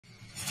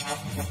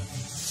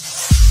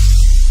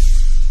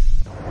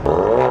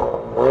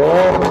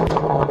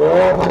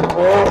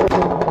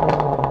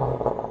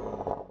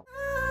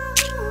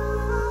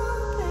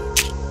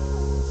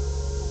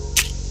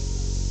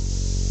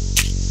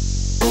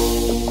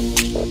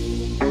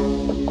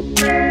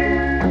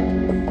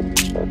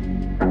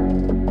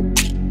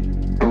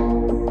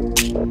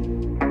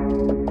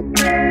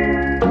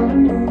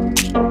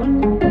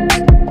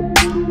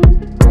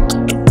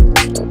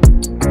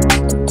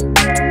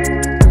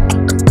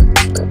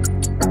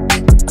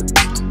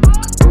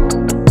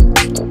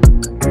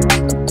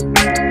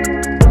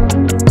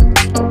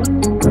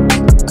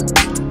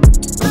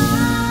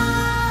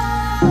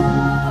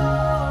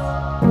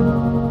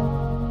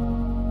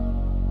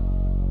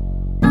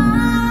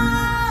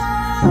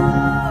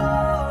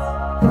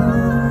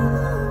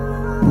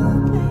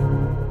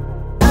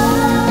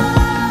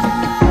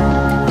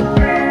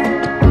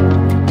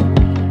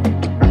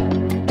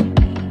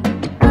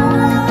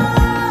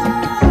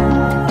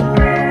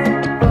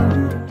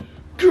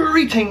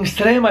Greetings,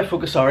 today on my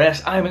Focus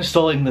RS I'm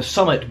installing the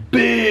Summit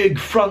Big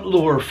Front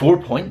Lower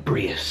 4-point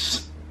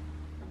brace.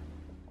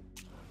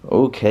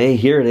 Okay,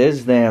 here it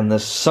is then, the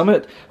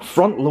Summit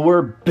Front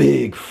Lower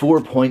Big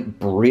 4-point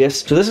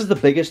brace. So this is the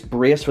biggest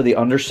brace for the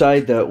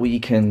underside that we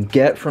can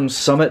get from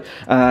Summit,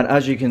 and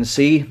as you can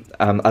see,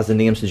 as the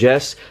name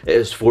suggests, it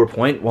is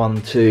 4-point,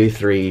 1, 2,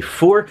 3,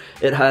 4.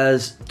 It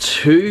has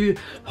 2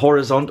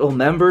 horizontal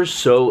members,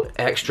 so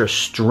extra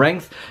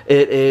strength.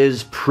 It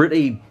is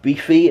pretty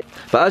beefy,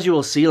 but as you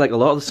will see, like a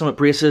lot of the Summit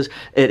braces,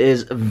 it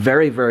is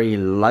very, very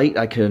light.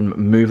 I can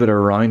move it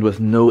around with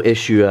no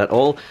issue at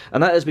all,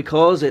 and that is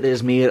because it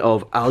is made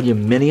of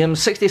aluminium,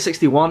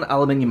 6061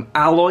 aluminium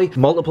alloy,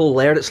 multiple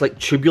layered. It's like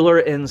tubular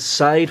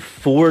inside,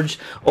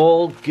 forged,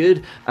 all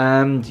good,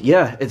 and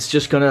yeah, it's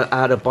just gonna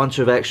add a bunch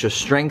of extra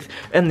strength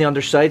in the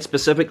underside,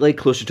 specifically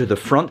closer to the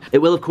front. It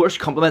will of course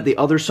complement the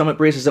other Summit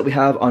braces that we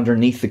have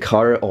underneath the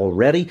car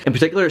already. In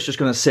particular, it's just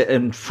going to sit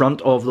in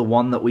front of the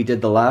one that we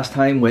did the last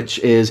time, which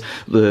is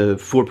the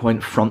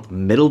 4-point front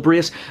middle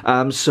brace.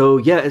 So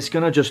yeah, it's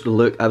going to just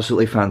look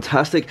absolutely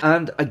fantastic.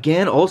 And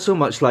again, also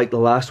much like the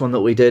last one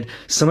that we did,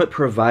 Summit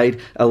provide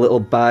a little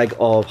bag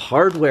of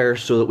hardware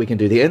so that we can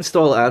do the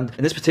install. And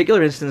in this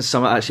particular instance,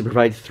 Summit actually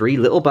provide 3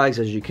 little bags,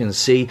 as you can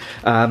see,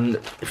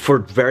 for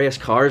various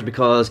cars,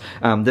 because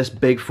this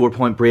big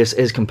 4-point brace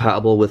is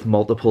compatible with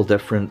multiple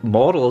different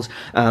models.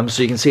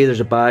 So you can see there's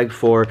a bag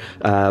for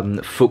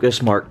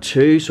Focus Mark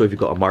II, so if you've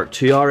got a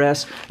Mark II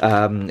RS,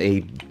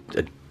 a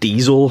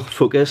diesel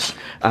Focus,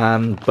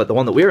 but the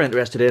one that we're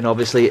interested in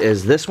obviously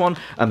is this one,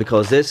 and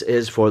because this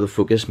is for the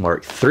Focus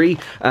Mark III.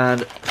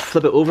 And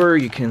flip it over,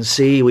 you can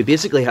see we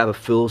basically have a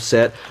full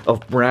set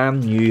of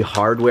brand new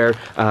hardware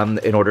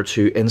in order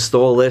to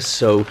install this,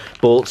 so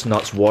bolts,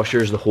 nuts,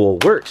 washers, the whole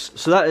works.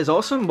 So that is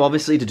awesome.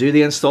 Obviously, to do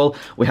the install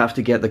we have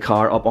to get the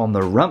car up on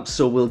the ramp,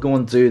 so we'll go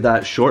and do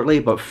that shortly.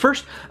 But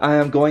first I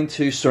am going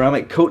to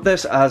ceramic coat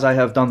this, as I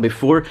have done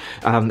before.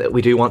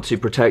 We do want to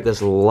protect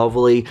this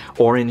lovely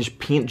orange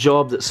paint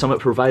job that Summit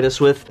provide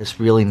us with. It's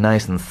really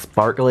nice and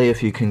sparkly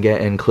if you can get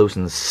in close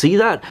and see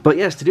that. But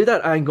yes, to do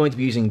that I'm going to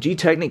be using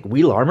G-Technic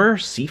Wheel Armor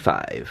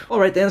C5.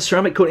 Alright then,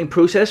 ceramic coating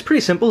process,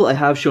 pretty simple. I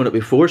have shown it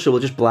before, so we'll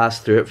just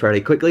blast through it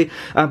fairly quickly.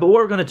 But what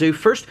we're going to do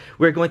first,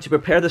 we're going to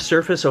prepare the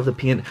surface of the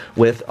paint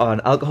with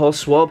an alcohol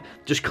swab.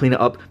 Just clean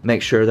it up,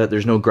 make sure that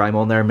there's no grime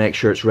on there, make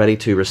sure it's ready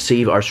to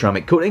receive our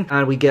ceramic coating,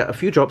 and we get a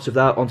few drops of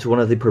that onto one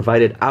of the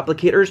provided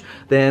applicators.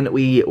 Then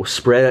we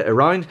spread it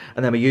around,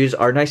 and then we use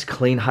our nice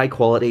clean high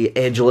quality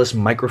edgeless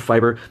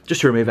microfiber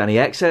just to remove any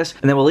excess,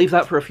 and then we'll leave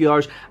that for a few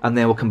hours, and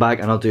then we'll come back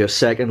and I'll do a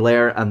second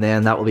layer, and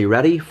then that will be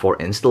ready for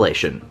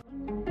installation.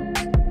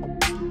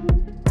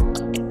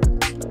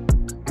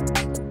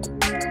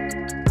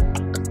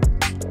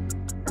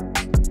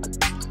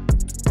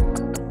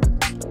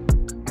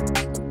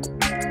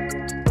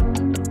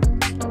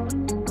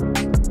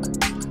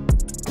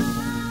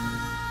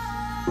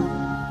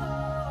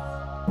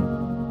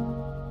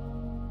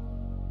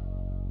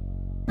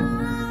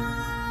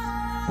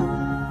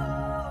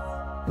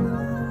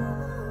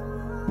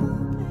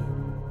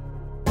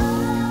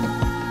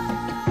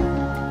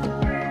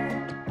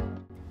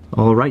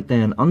 Alright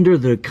then, under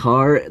the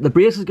car, the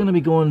brace is going to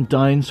be going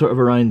down sort of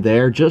around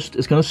there. Just,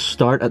 it's going to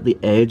start at the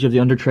edge of the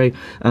under tray,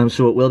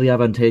 so it will be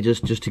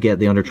advantageous just to get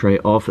the under tray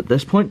off at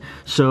this point.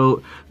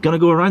 So, going to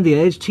go around the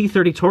edge,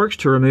 T30 Torx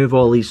to remove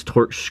all these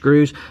Torx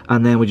screws,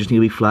 and then we just need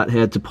a wee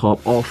flathead to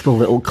pop off the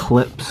little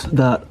clips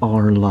that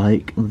are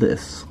like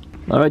this.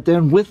 Alright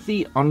then, with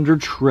the under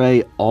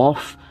tray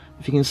off,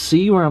 if you can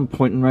see where I'm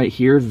pointing right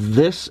here,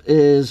 this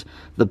is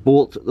the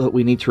bolt that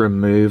we need to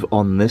remove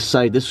on this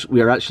side.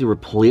 We are actually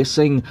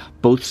replacing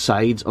both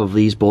sides of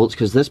these bolts,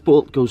 because this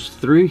bolt goes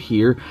through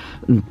here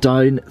and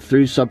down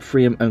through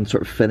subframe and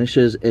sort of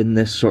finishes in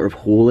this sort of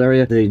hole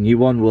area. The new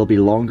one will be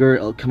longer.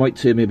 It'll come out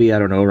to maybe, I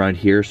don't know, around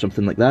here,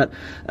 something like that.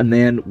 And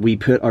then we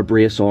put our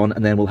brace on,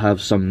 and then we'll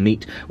have some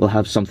meat. We'll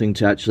have something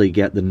to actually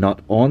get the nut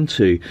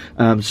onto.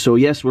 So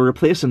yes, we're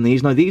replacing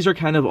these. Now these are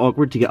kind of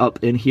awkward to get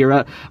up in here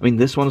at. I mean,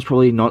 this one's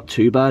probably not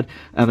too bad.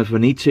 If we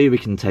need to, we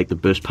can take the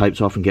boost pipes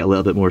off and get a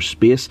little bit more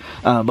space.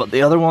 But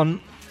the other one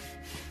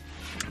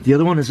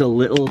is a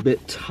little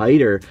bit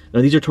tighter.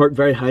 Now these are torqued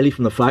very highly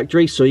from the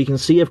factory, so you can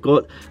see I've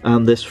got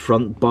this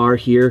front bar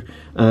here,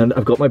 and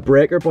I've got my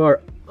breaker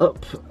bar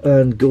up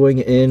and going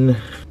in.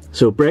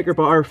 So breaker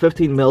bar,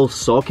 15mm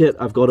socket,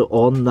 I've got it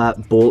on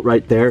that bolt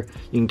right there.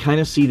 You can kind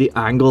of see the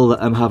angle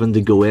that I'm having to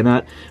go in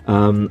at.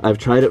 I've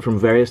tried it from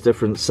various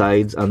different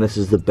sides, and this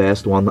is the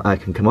best one that I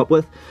can come up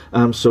with.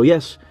 So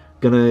yes,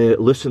 gonna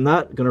loosen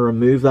that, gonna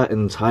remove that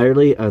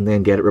entirely, and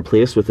then get it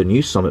replaced with the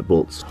new Summit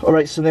bolts.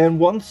 Alright, so then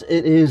once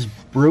it is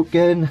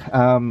broken,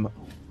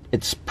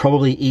 it's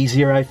probably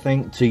easier, I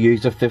think, to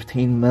use a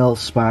 15mm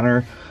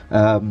spanner,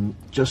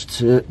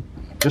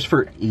 just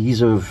for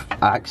ease of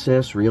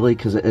access, really,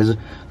 because it is,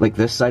 like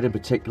this side in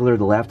particular,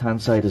 the left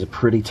hand side is a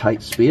pretty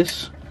tight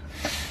space.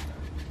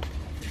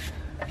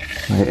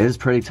 It is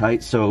pretty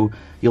tight, so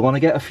you'll want to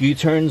get a few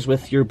turns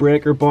with your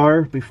breaker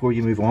bar before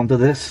you move on to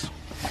this.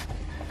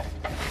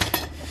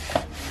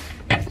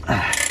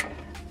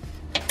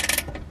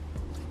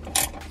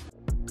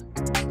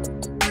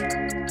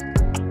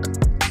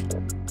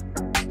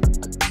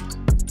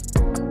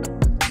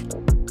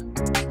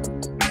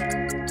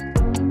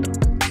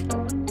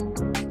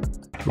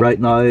 Right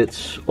now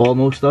it's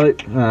almost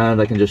out, and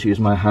I can just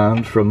use my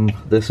hand from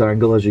this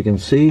angle, as you can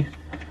see.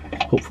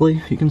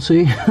 Hopefully you can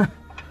see.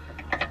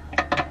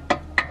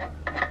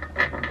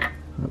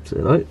 That's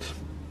it out.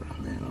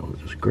 And then I'll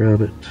just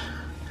grab it.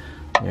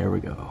 There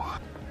we go.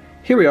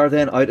 Here we are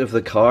then out of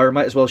the car.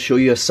 Might as well show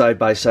you a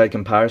side-by-side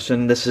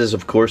comparison. This is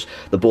of course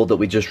the bolt that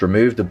we just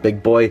removed, the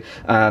big boy,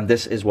 and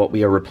this is what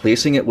we are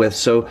replacing it with.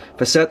 So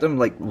if I set them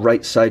like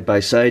right side by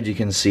side, you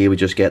can see we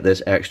just get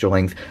this extra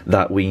length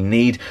that we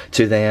need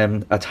to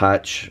then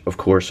attach, of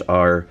course,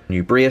 our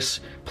new brace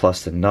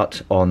plus the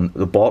nut on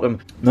the bottom.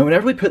 Now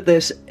whenever we put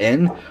this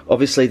in,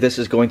 obviously this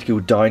is going to go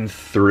down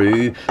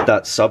through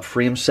that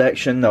subframe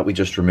section that we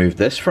just removed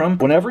this from.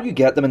 Whenever you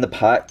get them in the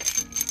pack,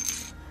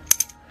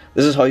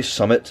 this is how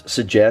Summit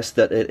suggests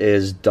that it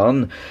is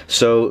done.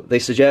 So they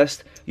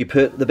suggest you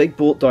put the big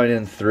bolt down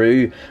and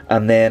through,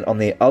 and then on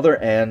the other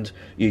end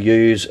you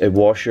use a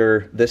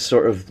washer, this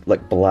sort of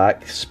like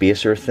black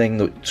spacer thing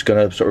that's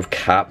going to sort of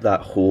cap that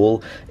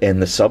hole in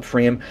the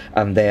subframe,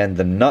 and then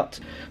the nut.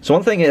 So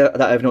one thing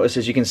that I've noticed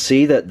is you can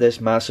see that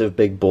this massive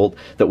big bolt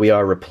that we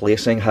are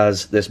replacing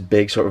has this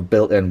big sort of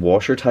built-in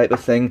washer type of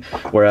thing,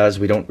 whereas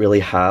we don't really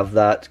have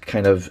that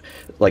kind of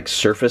like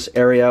surface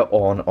area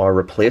on our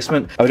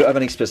replacement. I don't have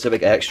any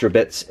specific extra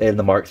bits in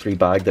the Mark III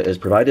bag that is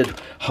provided.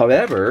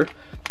 However,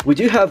 we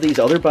do have these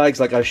other bags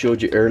like I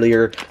showed you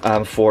earlier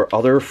for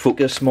other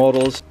Focus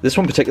models. This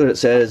one in particular, it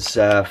says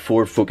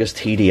Ford Focus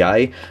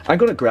TDI. I'm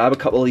going to grab a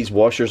couple of these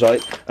washers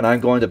out and I'm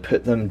going to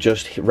put them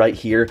just right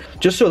here,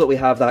 just so that we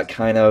have that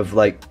kind of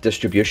like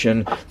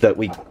distribution that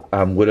we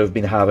would have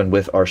been having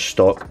with our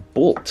stock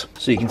bolt.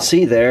 So you can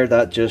see there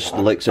that just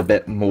looks a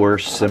bit more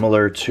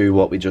similar to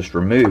what we just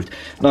removed.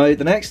 Now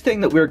the next thing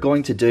that we're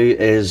going to do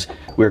is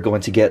we're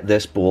going to get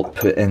this bolt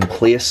put in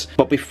place.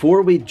 But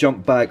before we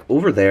jump back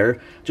over there,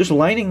 just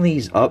lining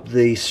these up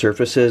the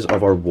surfaces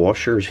of our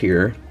washers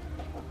here,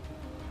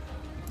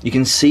 you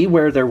can see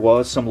where there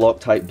was some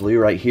Loctite blue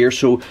right here.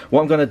 So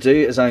what I'm going to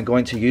do is I'm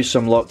going to use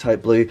some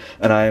Loctite blue,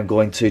 and I am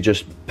going to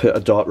just put a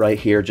dot right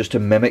here just to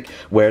mimic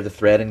where the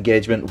thread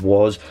engagement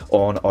was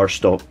on our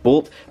stock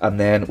bolt, and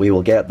then we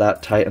will get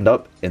that tightened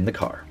up in the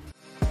car.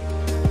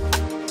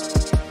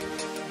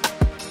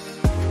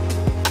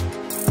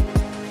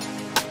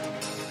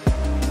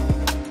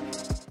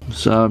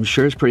 So I'm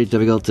sure it's pretty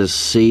difficult to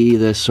see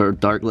this sort of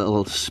dark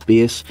little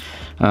space,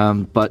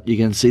 but you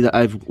can see that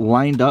I've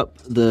lined up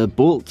the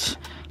bolts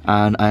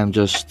and I'm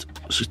just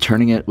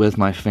turning it with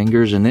my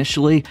fingers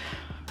initially.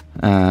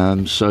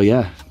 So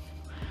yeah,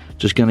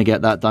 just gonna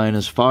get that down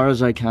as far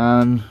as I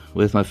can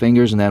with my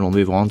fingers, and then we'll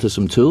move on to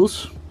some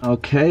tools.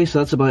 Okay, so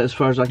that's about as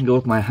far as I can go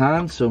with my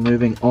hand. So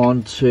moving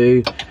on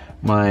to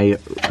my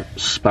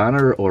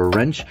spanner or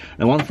wrench.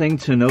 Now one thing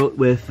to note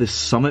with the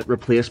Summit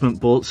replacement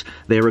bolts,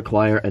 they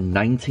require a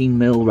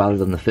 19mm rather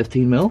than the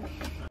 15mm.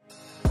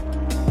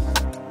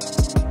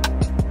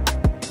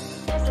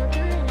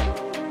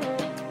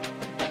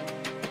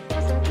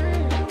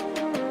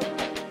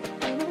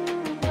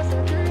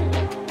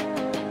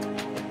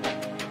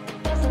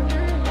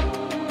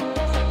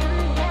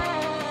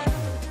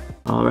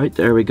 Alright,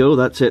 there we go,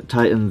 that's it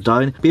tightened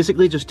down.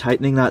 Basically just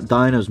tightening that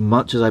down as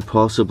much as I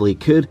possibly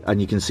could,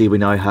 and you can see we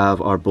now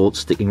have our bolts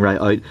sticking right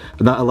out,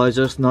 and that allows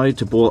us now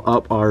to bolt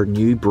up our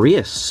new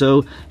brace.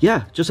 So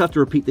yeah, just have to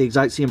repeat the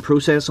exact same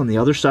process on the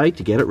other side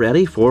to get it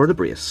ready for the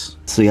brace.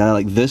 So yeah,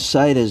 like this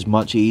side is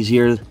much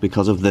easier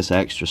because of this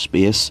extra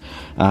space,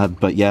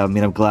 but yeah, I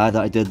mean, I'm glad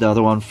that I did the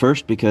other one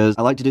first, because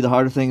I like to do the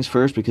harder things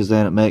first, because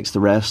then it makes the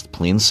rest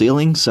plain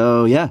sailing.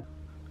 So yeah,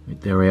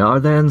 there we are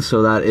then.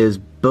 So that is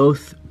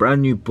both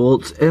brand new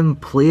bolts in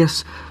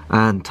place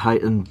and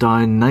tightened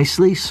down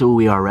nicely, so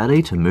we are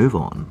ready to move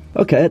on.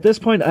 Okay, at this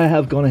point I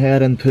have gone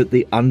ahead and put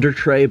the under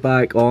tray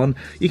back on.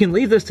 You can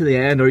leave this to the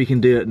end or you can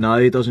do it now,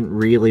 it doesn't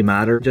really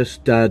matter.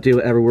 Just do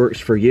whatever works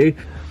for you.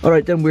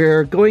 Alright, then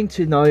we're going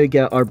to now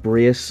get our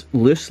brace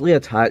loosely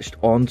attached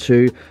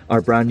onto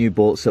our brand new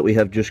bolts that we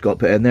have just got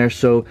put in there.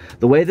 So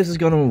the way this is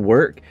going to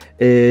work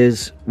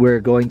is we're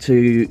going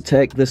to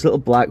take this little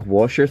black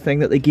washer thing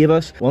that they gave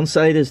us. One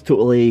side is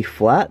totally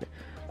flat,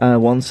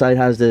 one side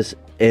has this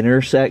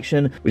inner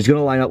section, which is going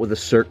to line up with the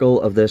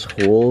circle of this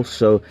hole,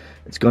 so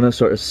it's going to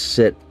sort of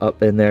sit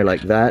up in there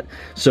like that.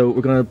 So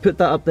we're going to put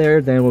that up there,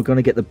 then we're going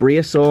to get the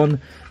brace on,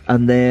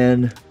 and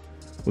then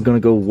we're going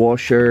to go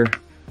washer,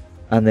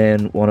 and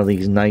then one of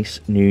these nice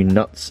new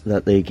nuts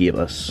that they gave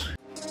us.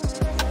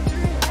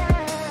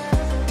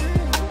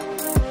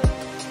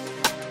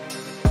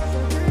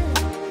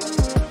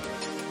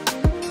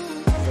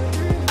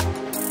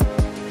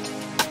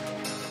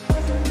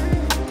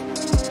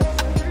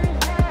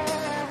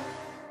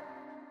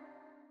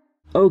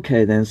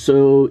 Okay then,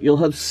 so you'll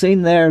have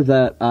seen there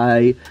that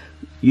I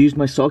used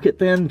my socket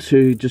then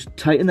to just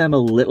tighten them a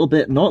little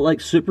bit, not like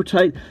super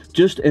tight,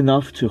 just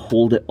enough to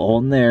hold it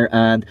on there,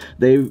 and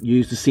they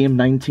use the same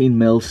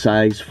 19mm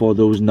size for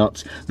those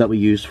nuts that we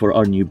used for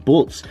our new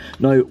bolts.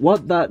 Now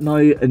what that now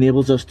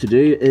enables us to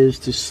do is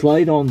to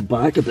slide on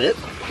back a bit,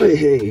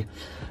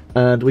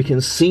 and we can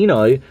see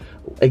now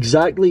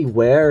exactly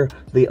where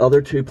the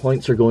other 2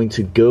 points are going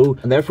to go,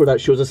 and therefore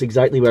that shows us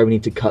exactly where we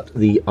need to cut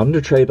the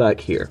under tray back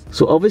here.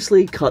 So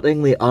obviously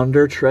cutting the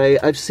under tray,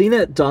 I've seen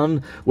it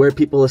done where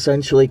people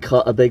essentially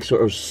cut a big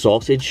sort of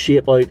sausage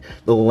shape out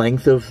the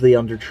length of the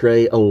under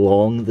tray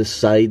along the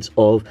sides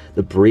of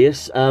the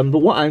brace, but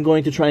what I'm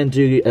going to try and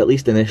do, at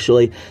least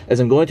initially, is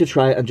I'm going to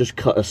try and just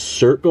cut a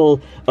circle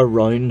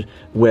around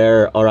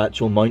where our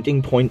actual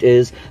mounting point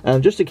is,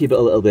 just to keep it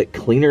a little bit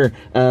cleaner,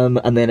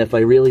 and then if I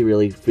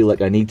really feel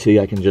like I need to,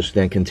 I can just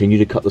then continue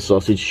to cut the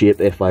sausage shape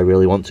if I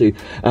really want to.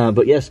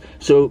 But yes,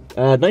 so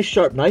nice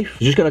sharp knife,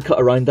 just going to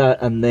cut around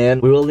that, and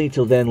then we will need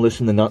to then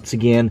loosen the nuts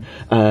again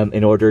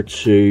in order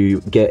to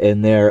get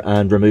in there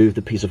and remove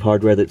the piece of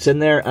hardware that's in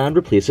there and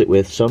replace it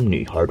with some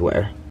new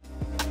hardware.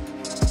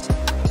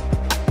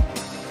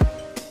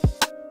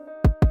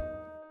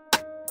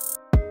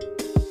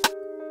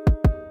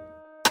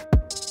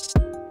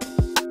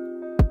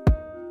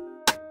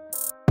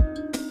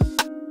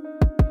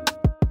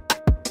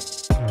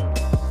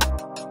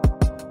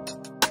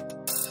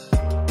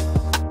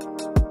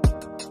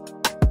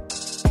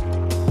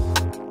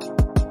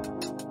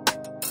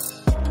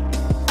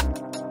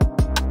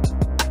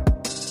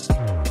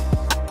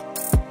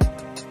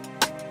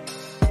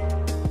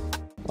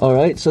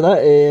 Alright, so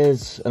that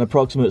is an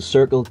approximate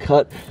circle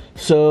cut.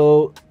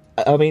 So,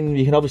 I mean,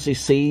 you can obviously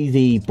see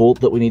the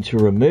bolt that we need to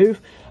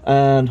remove,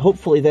 and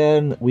hopefully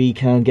then we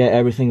can get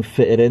everything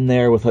fitted in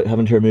there without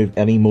having to remove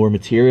any more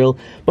material.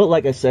 But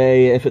like I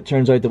say, if it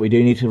turns out that we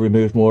do need to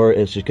remove more,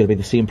 it's just going to be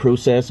the same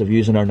process of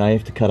using our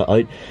knife to cut it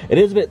out. It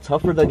is a bit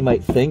tougher than you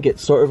might think.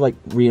 It's sort of like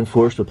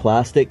reinforced with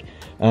plastic,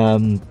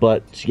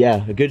 but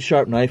yeah, a good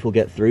sharp knife will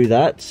get through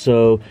that.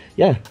 So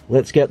yeah,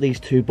 let's get these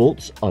two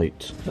bolts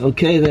out.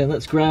 Okay then,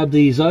 let's grab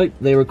these out.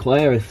 They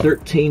require a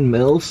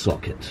 13mm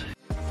socket.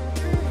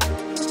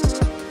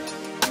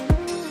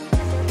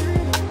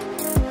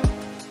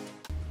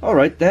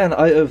 Alright then,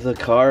 out of the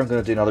car, I'm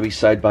going to do another wee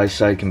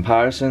side-by-side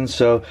comparison.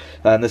 So,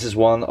 this is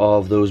one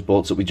of those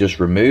bolts that we just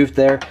removed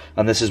there,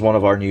 and this is one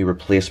of our new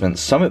replacement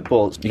Summit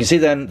bolts. You can see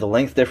then the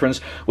length difference,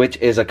 which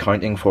is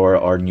accounting for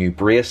our new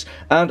brace,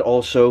 and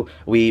also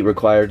we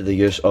required the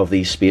use of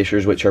these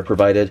spacers which are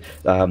provided.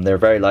 They're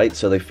very light,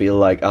 so they feel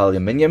like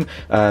aluminium,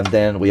 and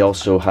then we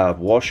also have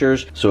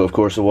washers, so of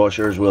course the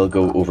washers will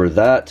go over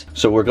that.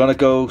 So we're going to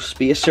go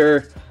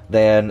spacer,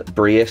 then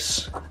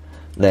brace,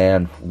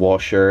 then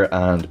washer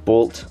and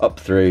bolt up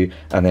through,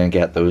 and then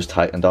get those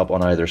tightened up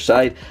on either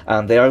side.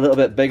 And they are a little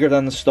bit bigger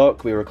than the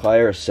stock. We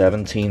require a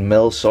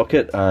 17mm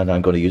socket, and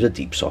I'm going to use a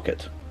deep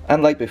socket.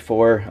 And like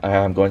before, I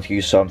am going to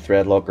use some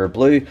thread locker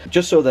glue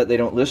just so that they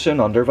don't loosen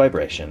under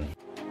vibration.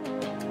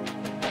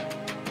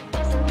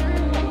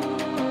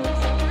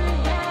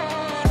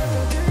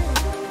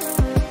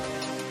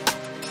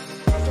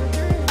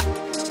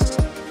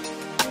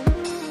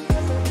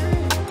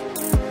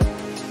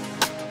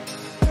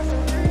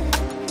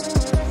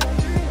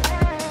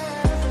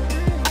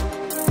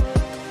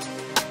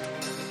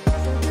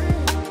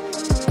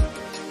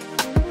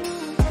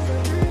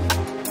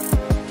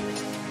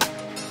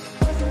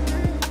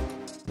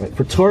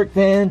 For torque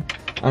then,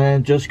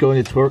 I'm just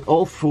going to torque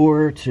all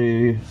four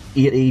to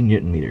 80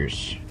 Newton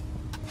meters.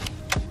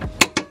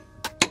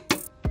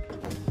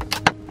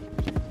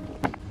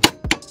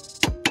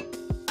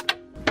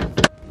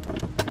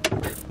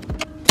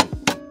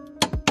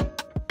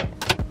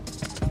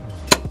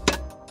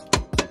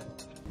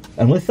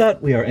 And with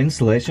that, we are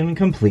installation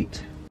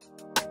complete.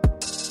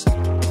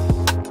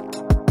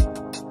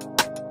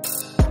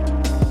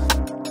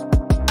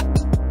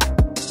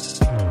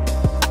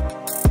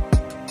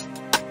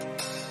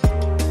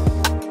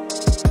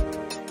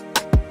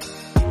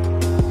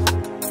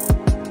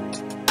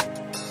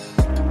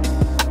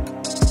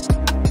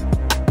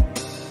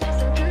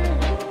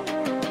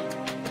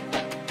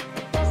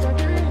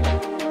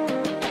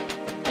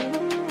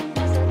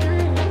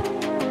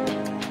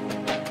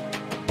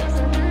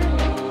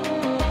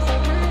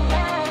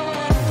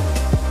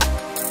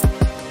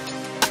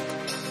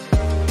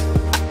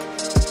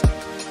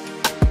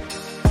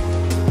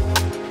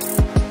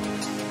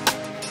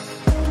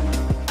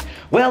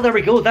 Well, there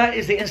we go. That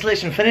is the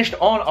installation finished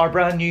on our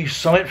brand new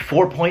Summit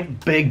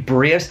 4-point big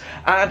brace,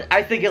 and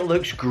I think it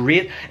looks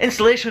great.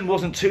 Installation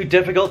wasn't too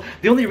difficult.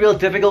 The only real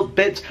difficult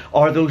bits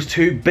are those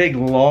two big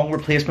long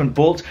replacement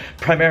bolts,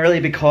 primarily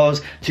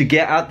because to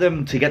get at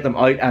them, to get them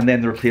out and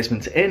then the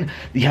replacements in,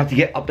 you have to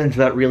get up into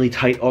that really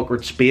tight,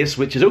 awkward space,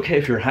 which is okay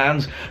for your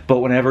hands, but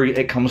whenever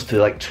it comes to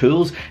like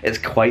tools, it's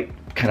quite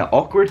kind of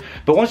awkward.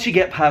 But once you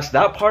get past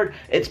that part,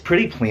 it's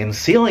pretty plain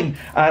sailing.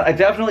 I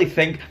definitely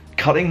think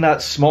cutting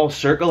that small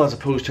circle as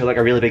opposed to like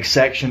a really big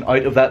section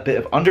out of that bit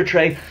of under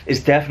tray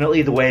is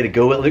definitely the way to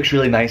go. It looks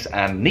really nice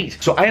and neat.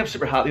 So I am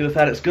super happy with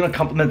that. It's going to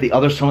complement the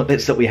other Summit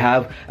bits that we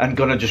have and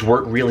going to just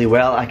work really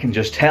well, I can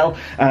just tell.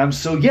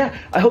 So yeah,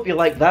 I hope you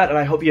like that and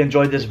I hope you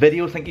enjoyed this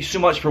video. Thank you so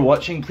much for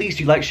watching. Please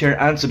do like, share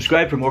and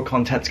subscribe for more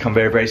content to come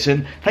very, very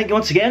soon. Thank you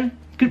once again.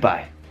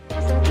 Goodbye.